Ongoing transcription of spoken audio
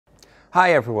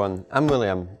Hi everyone, I'm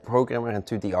William, programmer and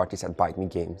 2D artist at Bite Me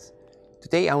Games.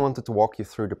 Today I wanted to walk you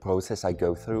through the process I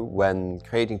go through when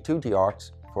creating 2D art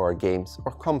for games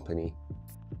or company.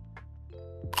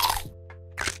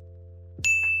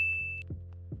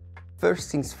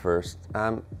 First things first,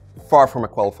 I'm far from a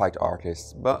qualified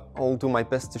artist, but I'll do my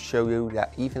best to show you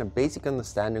that even a basic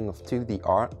understanding of 2D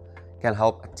art can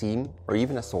help a team or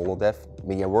even a solo dev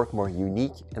make your work more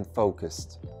unique and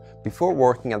focused. Before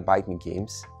working at Bite Me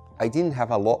Games, I didn't have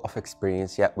a lot of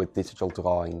experience yet with digital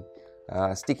drawing,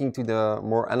 sticking to the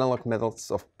more analog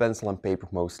methods of pencil and paper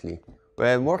mostly.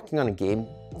 When working on a game,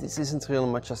 this isn't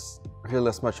really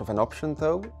as much of an option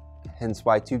though, hence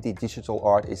why 2D digital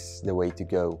art is the way to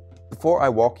go. Before I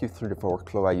walk you through the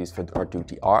workflow I use for our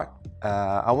 2D art,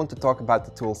 I want to talk about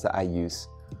the tools that I use.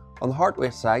 On the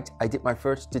hardware side, I did my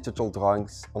first digital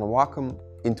drawings on a Wacom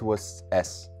Intuos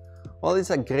S. While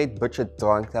it's a great budget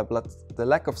drawing tablet, the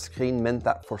lack of screen meant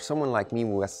that for someone like me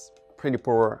who has pretty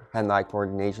poor hand-eye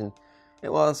coordination,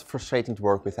 it was frustrating to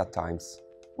work with at times.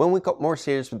 When we got more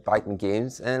serious with Bite Me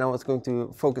Games and I was going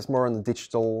to focus more on the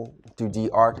digital 2D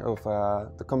art of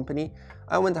the company,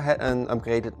 I went ahead and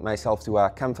upgraded myself to a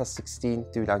Canvas 16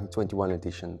 2021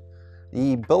 edition.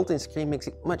 The built-in screen makes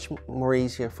it much more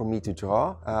easier for me to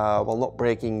draw, while not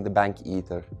breaking the bank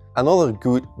either. Another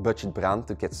good budget brand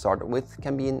to get started with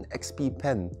can be an XP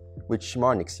pen, which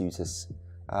Marnix uses.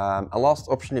 A last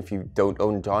option if you don't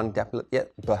own a drawing tablet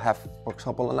yet, but have, for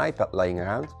example, an iPad laying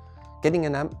around. Getting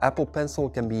an Apple Pencil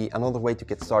can be another way to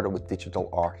get started with digital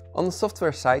art. On the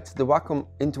software side, the Wacom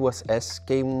Intuos S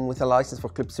came with a license for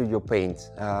Clip Studio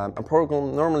Paint, a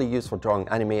program normally used for drawing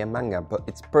anime and manga, but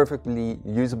it's perfectly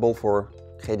usable for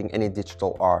creating any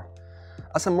digital art.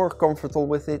 As I'm more comfortable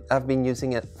with it, I've been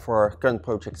using it for current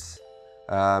projects,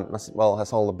 as well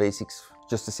as all the basics,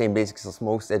 just the same basics as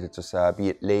most editors, be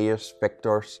it layers,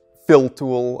 vectors, fill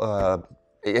tool,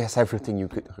 it has everything you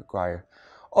could require.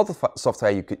 Other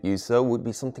software you could use though would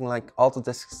be something like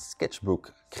Autodesk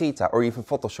Sketchbook, Krita or even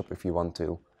Photoshop if you want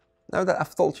to. Now that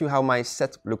I've told you how my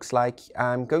setup looks like,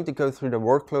 I'm going to go through the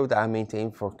workflow that I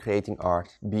maintain for creating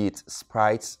art, be it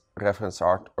sprites, reference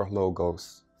art or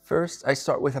logos. First, I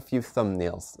start with a few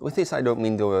thumbnails. With this I don't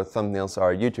mean the thumbnails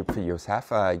our YouTube videos have,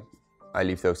 I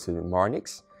leave those to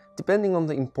Marnix. Depending on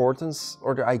the importance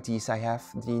or the ideas I have,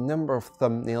 the number of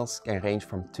thumbnails can range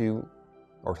from 2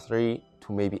 or 3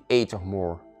 to maybe 8 or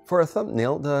more. For a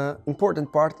thumbnail, the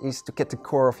important part is to get the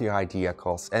core of your idea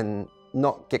across and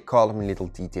not get caught in little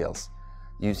details,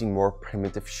 using more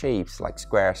primitive shapes like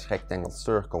squares, rectangles,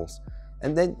 circles,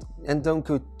 and don't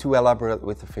go too elaborate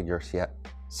with the figures yet.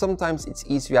 Sometimes it's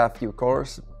easy to have few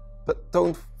colors, but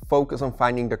don't focus on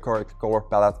finding the correct color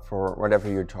palette for whatever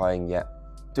you're drawing yet.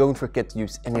 Don't forget to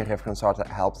use any reference art that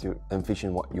helps you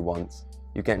envision what you want.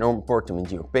 You can import them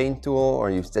into your Paint tool or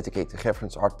use dedicated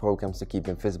reference art programs to keep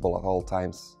them visible at all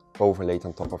times, overlaid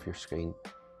on top of your screen.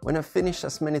 When I've finished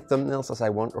as many thumbnails as I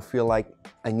want or feel like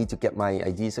I need to get my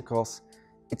ideas across,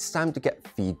 it's time to get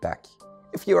feedback.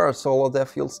 If you are a solo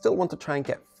dev, you'll still want to try and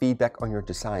get feedback on your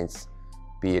designs,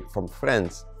 be it from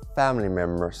friends, family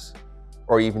members,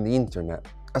 or even the internet,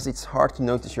 as it's hard to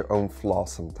notice your own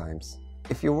flaws sometimes.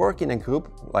 If you work in a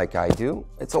group, like I do,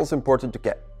 it's also important to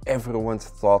get everyone's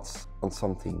thoughts on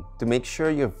something, to make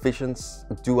sure your visions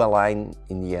do align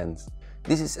in the end.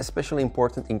 This is especially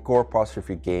important in core parts of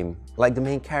your game, like the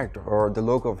main character or the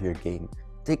logo of your game.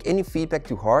 Take any feedback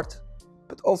to heart,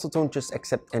 but also don't just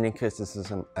accept any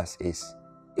criticism as is.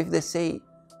 If they say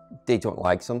they don't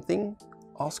like something,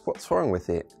 ask what's wrong with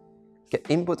it. Get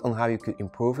input on how you could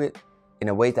improve it in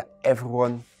a way that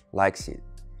everyone likes it.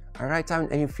 I write down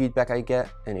any feedback I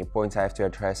get, any points I have to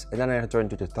address, and then I return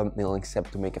to the thumbnailing step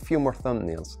to make a few more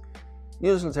thumbnails.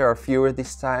 Usually there are fewer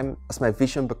this time, as my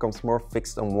vision becomes more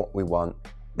fixed on what we want.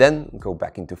 Then go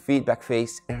back into feedback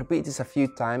phase and repeat this a few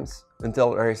times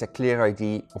until there is a clear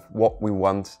idea of what we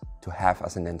want to have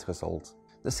as an end result.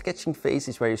 The sketching phase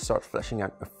is where you start fleshing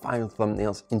out your final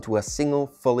thumbnails into a single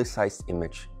fully sized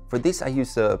image. For this I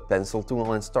use the pencil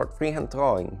tool and start freehand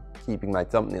drawing, keeping my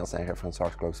thumbnails and reference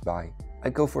art close by. I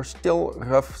go for still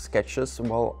rough sketches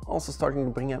while also starting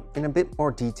to bring in a bit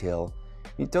more detail.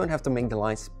 You don't have to make the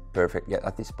lines perfect yet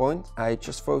at this point, I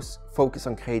just focus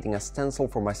on creating a stencil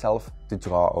for myself to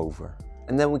draw over.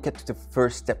 And then we get to the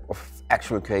first step of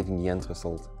actually creating the end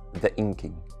result, the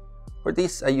inking. For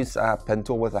this I use a pen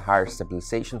tool with a higher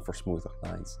stabilization for smoother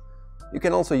lines. You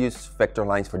can also use vector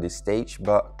lines for this stage,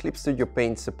 but Clip Studio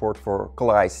Paint's support for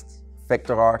colorized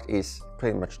vector art is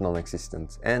pretty much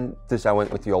non-existent, and thus I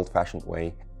went with the old-fashioned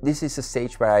way. This is a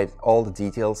stage where I add all the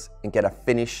details and get a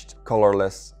finished,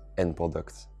 colorless end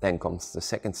product. Then comes the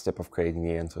second step of creating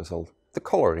the end result, the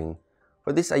coloring.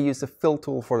 For this I use the fill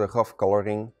tool for the rough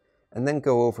coloring and then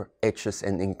go over edges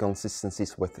and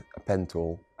inconsistencies with a pen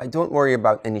tool. I don't worry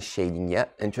about any shading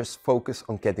yet and just focus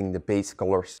on getting the base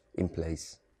colors in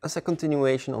place. As a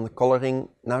continuation on the coloring,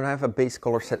 now that I have a base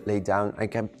color set laid down, I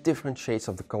get different shades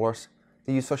of the colors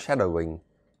to use for shadowing,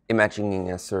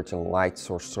 imagining a certain light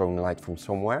source throwing light from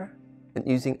somewhere, and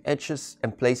using edges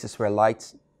and places where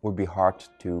light would be hard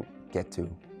to get to.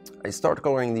 I start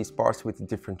coloring these parts with the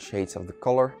different shades of the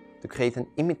color to create an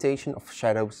imitation of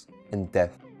shadows and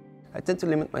depth. I tend to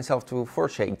limit myself to 4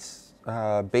 shades,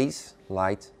 base,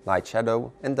 light, light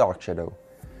shadow and dark shadow.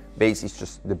 Base is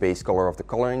just the base color of the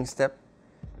coloring step.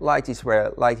 Light is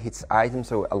where light hits items,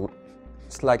 so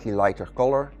a slightly lighter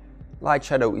color. Light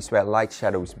shadow is where light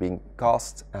shadow is being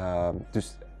cast,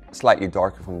 just slightly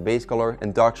darker from the base color.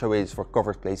 And dark shadow is for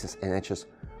covered places and edges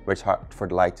where it's hard for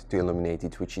the light to illuminate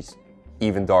it, which is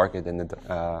even darker than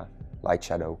the light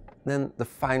shadow. Then the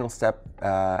final step,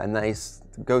 and that is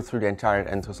to go through the entire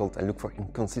end result and look for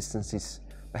inconsistencies.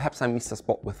 Perhaps I missed a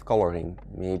spot with coloring.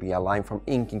 Maybe a line from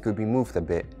inking could be moved a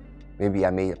bit. Maybe I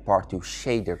made a part too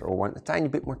shaded or want a tiny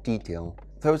bit more detail.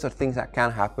 Those are things that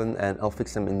can happen and I'll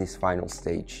fix them in this final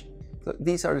stage. So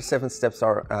these are the 7 steps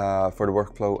for the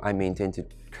workflow I maintain to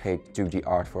create 2D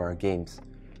art for our games.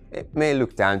 It may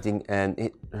look daunting, and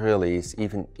it really is,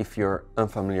 even if you're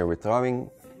unfamiliar with drawing,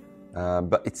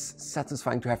 but it's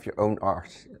satisfying to have your own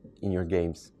art in your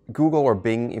games. Google or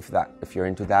Bing, if you're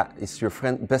into that, is your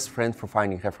best friend for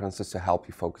finding references to help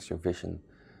you focus your vision.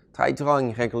 Try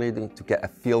drawing regularly to get a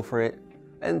feel for it,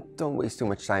 and don't waste too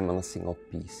much time on a single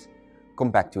piece.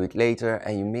 Come back to it later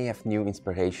and you may have new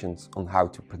inspirations on how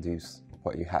to produce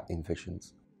what you had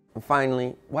envisioned. And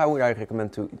finally, why would I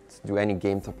recommend to do any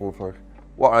game topology?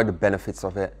 What are the benefits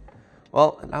of it?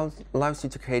 Well, it allows you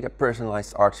to create a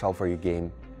personalized art style for your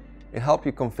game. It helps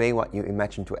you convey what you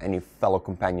imagine to any fellow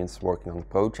companions working on the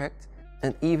project.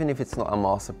 And even if it's not a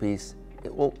masterpiece,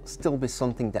 it will still be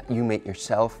something that you made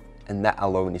yourself, and that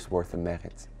alone is worth the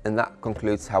merit. And that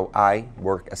concludes how I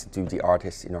work as a 2D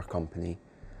artist in our company.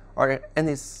 Are there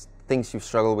any things you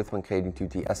struggle with when creating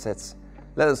 2D assets?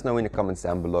 Let us know in the comments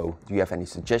down below. Do you have any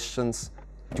suggestions?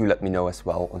 Do let me know as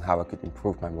well on how I could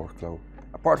improve my workflow.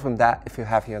 Apart from that, if you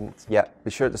haven't yet,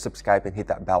 be sure to subscribe and hit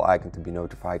that bell icon to be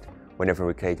notified whenever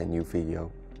we create a new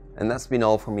video. And that's been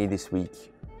all for me this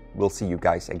week. We'll see you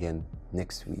guys again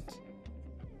next week.